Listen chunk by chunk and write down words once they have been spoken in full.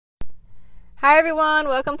Hi everyone,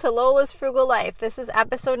 welcome to Lola's Frugal Life. This is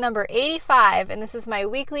episode number 85, and this is my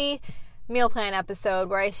weekly meal plan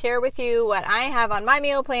episode where I share with you what I have on my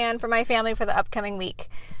meal plan for my family for the upcoming week.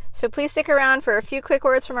 So please stick around for a few quick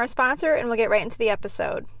words from our sponsor and we'll get right into the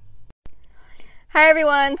episode. Hi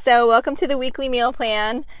everyone, so welcome to the weekly meal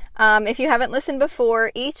plan. If you haven't listened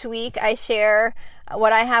before, each week I share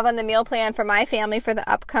what I have on the meal plan for my family for the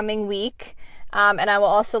upcoming week. And I will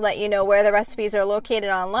also let you know where the recipes are located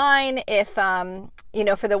online if,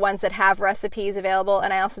 for the ones that have recipes available.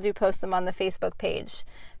 And I also do post them on the Facebook page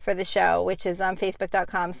for the show, which is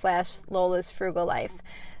facebook.com/Lola's Frugal Life.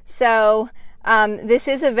 So this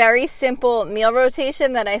is a very simple meal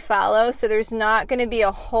rotation that I follow. So there's not going to be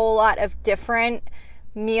a whole lot of different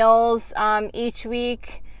meals each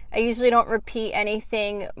week. I usually don't repeat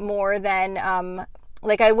anything more than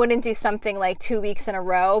I wouldn't do something like 2 weeks in a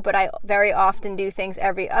row, but I very often do things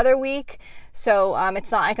every other week. So it's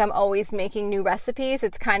not like I'm always making new recipes.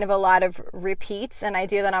 It's kind of a lot of repeats, and I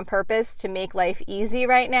do that on purpose to make life easy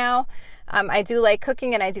right now. I do like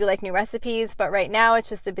cooking and I do like new recipes, but right now it's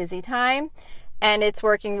just a busy time, and it's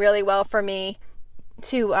working really well for me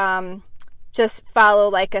to just follow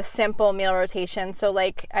like a simple meal rotation. So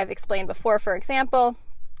like I've explained before, for example,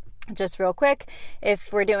 just real quick,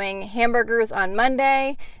 if we're doing hamburgers on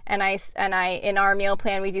Monday and I in our meal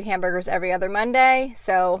plan, we do hamburgers every other Monday.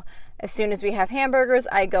 So as soon as we have hamburgers,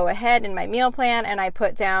 I go ahead in my meal plan and I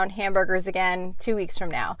put down hamburgers again 2 weeks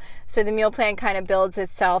from now. So the meal plan kind of builds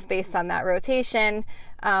itself based on that rotation,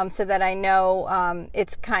 so that I know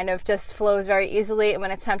it's kind of just flows very easily. And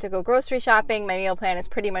when it's time to go grocery shopping, my meal plan is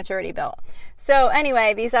pretty much already built. So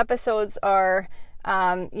anyway, these episodes are,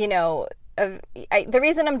 the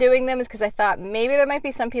reason I'm doing them is because I thought maybe there might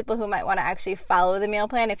be some people who might want to actually follow the meal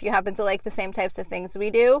plan if you happen to like the same types of things we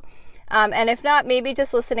do. And if not, maybe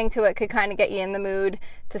just listening to it could kind of get you in the mood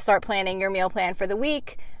to start planning your meal plan for the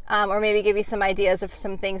week, or maybe give you some ideas of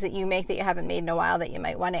some things that you make that you haven't made in a while that you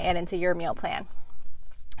might want to add into your meal plan.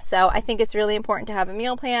 So I think it's really important to have a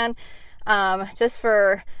meal plan, just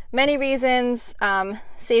for many reasons,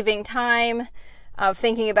 saving time of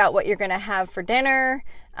thinking about what you're going to have for dinner,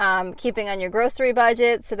 keeping on your grocery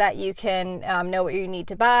budget so that you can know what you need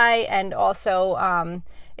to buy, and also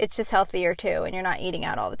it's just healthier too, and you're not eating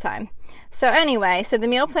out all the time. So anyway, so the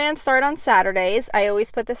meal plans start on Saturdays. I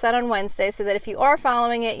always put this out on Wednesday so that if you are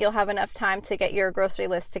following it, you'll have enough time to get your grocery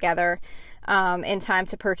list together in time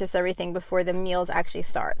to purchase everything before the meals actually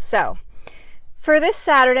start. So for this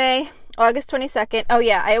Saturday, August 22nd. Oh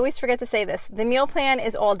yeah, I always forget to say this. The meal plan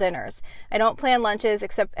is all dinners. I don't plan lunches,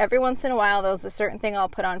 except every once in a while there's a certain thing I'll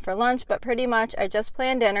put on for lunch, but pretty much I just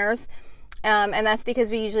plan dinners. And that's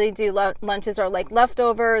because we usually do lunches or like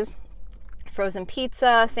leftovers, frozen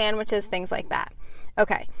pizza, sandwiches, things like that.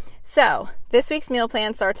 Okay, so this week's meal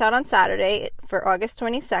plan starts out on Saturday for August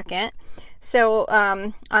 22nd. So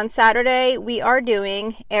on Saturday we are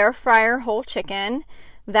doing air fryer whole chicken.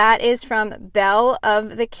 That is from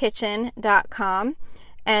belleofthekitchen.com,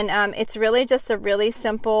 and it's really just a really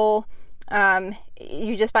simple,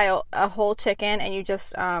 you just buy a whole chicken and you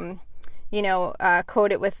just, coat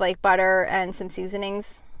it with like butter and some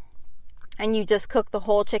seasonings, and you just cook the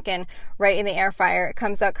whole chicken right in the air fryer. It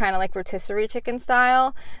comes out kind of like rotisserie chicken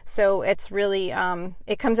style, so it's really,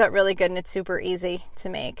 it comes out really good and it's super easy to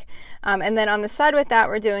make. And then on the side with that,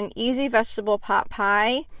 we're doing easy vegetable pot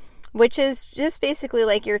pie, which is just basically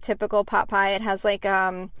like your typical pot pie. It has like,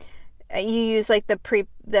 you use like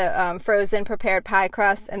the frozen prepared pie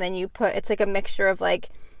crust, and then it's like a mixture of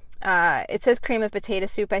like, it says cream of potato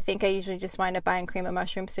soup. I think I usually just wind up buying cream of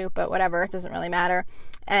mushroom soup, but whatever, it doesn't really matter.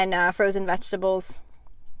 And frozen vegetables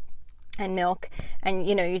and milk, and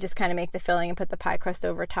you just kind of make the filling and put the pie crust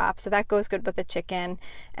over top. So that goes good with the chicken.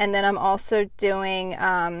 And then I'm also doing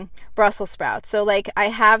Brussels sprouts. So like I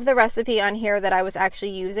have the recipe on here that I was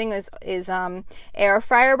actually using is air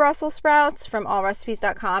fryer Brussels sprouts from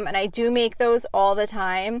allrecipes.com, and I do make those all the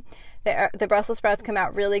time. The Brussels sprouts come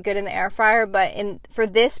out really good in the air fryer, but for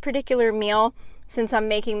this particular meal, since I'm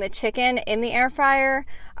making the chicken in the air fryer,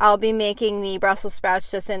 I'll be making the Brussels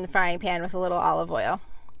sprouts just in the frying pan with a little olive oil.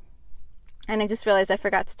 And I just realized I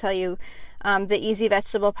forgot to tell you the easy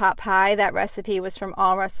vegetable pot pie, that recipe was from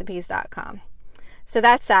allrecipes.com. So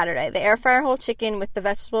that's Saturday, the air fryer whole chicken with the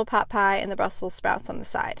vegetable pot pie and the Brussels sprouts on the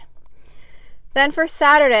side. Then for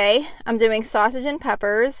Saturday, I'm doing sausage and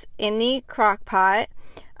peppers in the crock pot.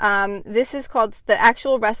 This is called, the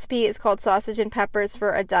actual recipe is called sausage and peppers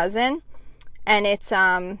for a dozen, and it's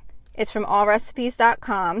from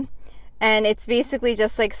allrecipes.com, and it's basically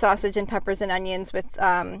just like sausage and peppers and onions with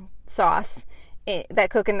sauce that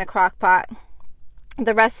cook in the crock pot.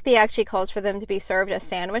 The recipe actually calls for them to be served as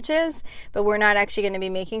sandwiches, but we're not actually going to be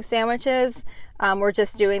making sandwiches. We're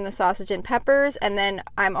just doing the sausage and peppers. And then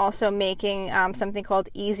I'm also making something called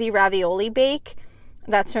Easy Ravioli Bake.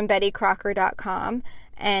 That's from BettyCrocker.com.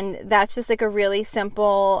 And that's just like a really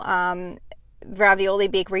simple ravioli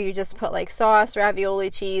bake where you just put like sauce, ravioli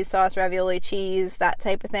cheese, that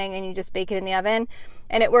type of thing, and you just bake it in the oven.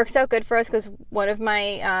 And it works out good for us because one of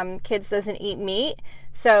my kids doesn't eat meat,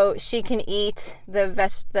 so she can eat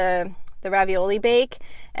the ravioli bake,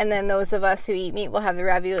 and then those of us who eat meat will have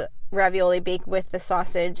the ravioli bake with the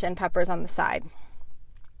sausage and peppers on the side.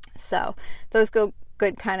 So those go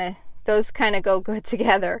good, those go good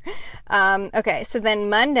together. Okay, so then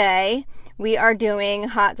Monday we are doing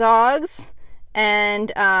hot dogs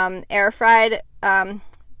and air fried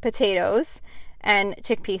potatoes and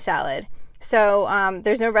chickpea salad. So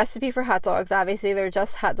there's no recipe for hot dogs. Obviously, they're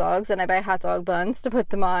just hot dogs, and I buy hot dog buns to put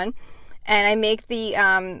them on. And I make the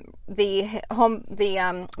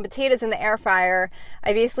potatoes in the air fryer.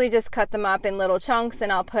 I basically just cut them up in little chunks,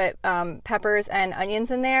 and I'll put peppers and onions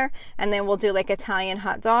in there, and then we'll do like Italian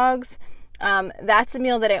hot dogs. That's a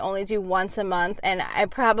meal that I only do once a month, and I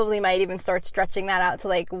probably might even start stretching that out to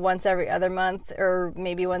like once every other month, or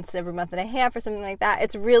maybe once every month and a half or something like that.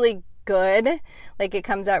 It's really good. Like, it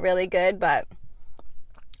comes out really good, but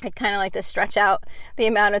I kind of like to stretch out the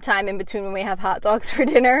amount of time in between when we have hot dogs for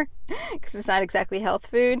dinner because it's not exactly health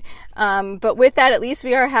food. But with that, at least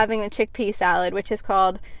we are having the chickpea salad, which is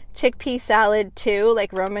called Chickpea Salad 2,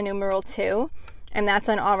 like Roman numeral 2, and that's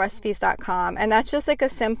on allrecipes.com. And that's just like a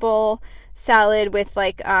simple salad with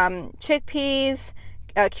like chickpeas,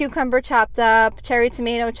 cucumber chopped up, cherry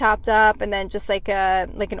tomato chopped up, and then just like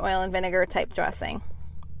an oil and vinegar type dressing.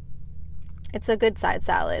 It's a good side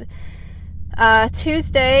salad.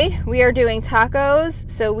 Tuesday, we are doing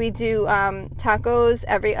tacos. So we do tacos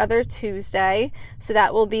every other Tuesday. So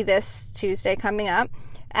that will be this Tuesday coming up.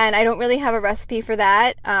 And I don't really have a recipe for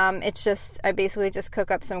that. It's just, I basically just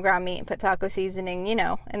cook up some ground meat and put taco seasoning,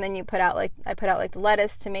 and then I put out like the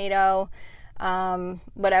lettuce, tomato,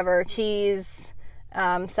 whatever, cheese,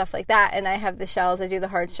 stuff like that. And I have the shells. I do the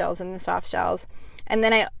hard shells and the soft shells. And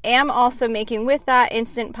then I am also making with that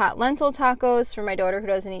Instant Pot lentil tacos for my daughter who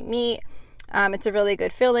doesn't eat meat. It's a really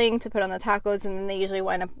good filling to put on the tacos, and then they usually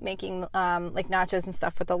wind up making like nachos and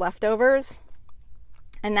stuff with the leftovers.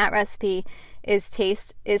 And that recipe is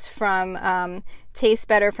from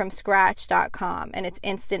TasteBetterFromScratch.com, and it's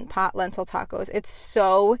Instant Pot lentil tacos. It's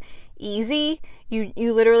so easy.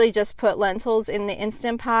 You literally just put lentils in the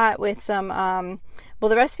Instant Pot with some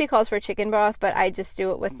the recipe calls for chicken broth, but I just do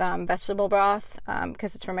it with vegetable broth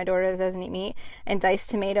because it's for my daughter that doesn't eat meat, and diced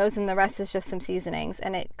tomatoes, and the rest is just some seasonings,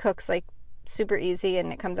 and it cooks like super easy,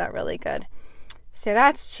 and it comes out really good. So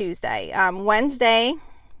that's Tuesday. Wednesday,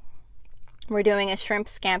 we're doing a shrimp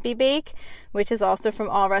scampi bake, which is also from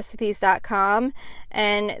allrecipes.com,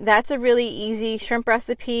 and that's a really easy shrimp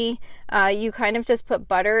recipe. You kind of just put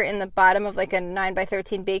butter in the bottom of like a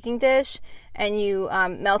 9x13 baking dish, and you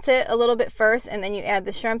melt it a little bit first, and then you add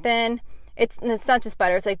the shrimp in. It's not just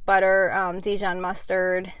butter, it's like butter, Dijon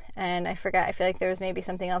mustard, and I forgot, I feel like there was maybe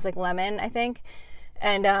something else, like lemon, I think.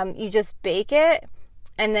 And you just bake it,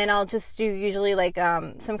 and then I'll just do usually like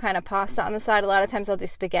some kind of pasta on the side. A lot of times I'll do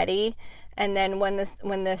spaghetti, and then when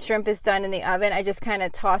the shrimp is done in the oven, I just kind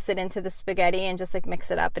of toss it into the spaghetti and just like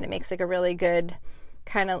mix it up, and it makes like a really good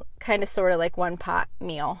kind of sort of like one pot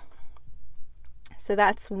meal. So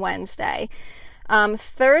that's Wednesday.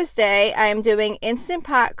 Thursday, I'm doing Instant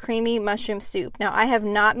Pot creamy mushroom soup. Now, I have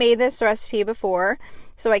not made this recipe before,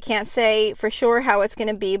 so I can't say for sure how it's going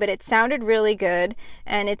to be, but it sounded really good,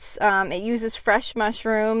 and it uses fresh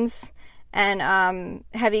mushrooms and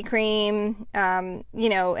heavy cream,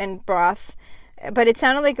 and broth, but it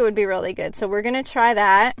sounded like it would be really good. So we're going to try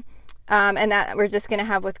that, and that we're just going to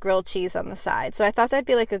have with grilled cheese on the side. So I thought that'd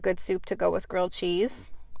be like a good soup to go with grilled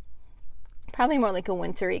cheese. Probably more like a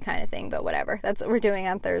wintry kind of thing, but whatever. That's what we're doing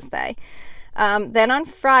on Thursday. Then on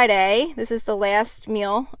Friday, this is the last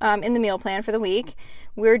meal in the meal plan for the week.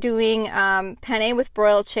 We're doing penne with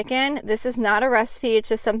broiled chicken. This is not a recipe. It's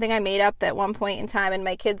just something I made up at one point in time, and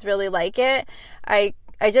my kids really like it. I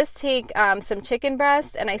just take some chicken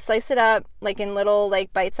breast, and I slice it up like in little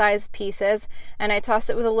like bite-sized pieces, and I toss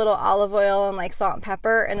it with a little olive oil and like salt and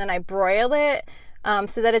pepper, and then I broil it.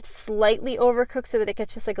 So that it's slightly overcooked, so that it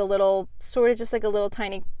gets just like a little, sort of just like a little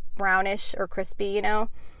tiny brownish or crispy,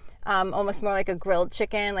 almost more like a grilled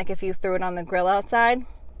chicken, like if you threw it on the grill outside.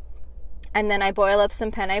 And then I boil up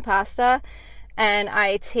some penne pasta, and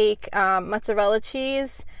I take mozzarella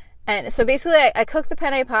cheese. And so basically I cook the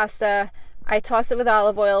penne pasta, I toss it with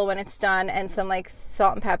olive oil when it's done, and some like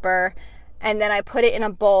salt and pepper. and then I put it in a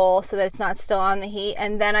bowl so that it's not still on the heat,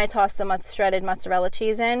 and then I toss the shredded mozzarella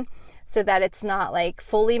cheese in so that it's not like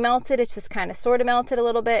fully melted. It's just kind of sort of melted a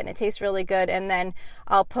little bit, and it tastes really good. And then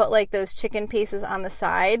I'll put like those chicken pieces on the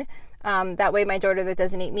side. That way my daughter that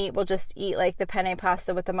doesn't eat meat will just eat like the penne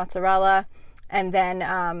pasta with the mozzarella, and then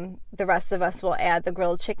the rest of us will add the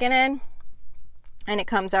grilled chicken in, and it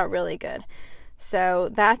comes out really good. So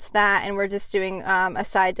that's that, and we're just doing a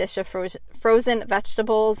side dish of frozen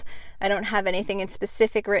vegetables. I don't have anything in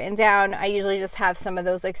specific written down. I usually just have some of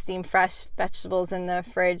those like steamed fresh vegetables in the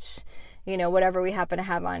fridge, whatever we happen to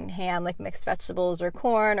have on hand, like mixed vegetables or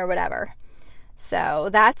corn or whatever. So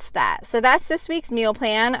that's that. So that's this week's meal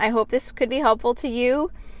plan. I hope this could be helpful to you.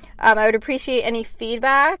 I would appreciate any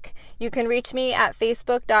feedback. You can reach me at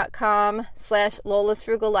facebook.com/Lola's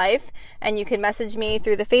Frugal Life, and you can message me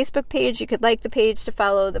through the Facebook page. You could like the page to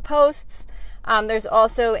follow the posts. There's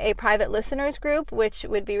also a private listeners group, which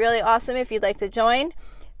would be really awesome if you'd like to join.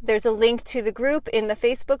 There's a link to the group in the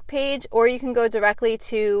Facebook page, or you can go directly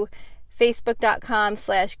to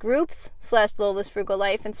facebook.com/groups/Lola's Frugal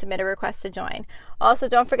Life and submit a request to join. Also,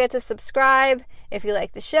 don't forget to subscribe if you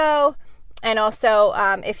like the show. And also,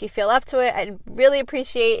 if you feel up to it, I'd really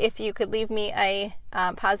appreciate if you could leave me a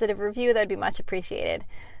positive review. That would be much appreciated.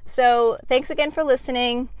 So thanks again for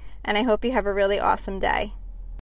listening, and I hope you have a really awesome day.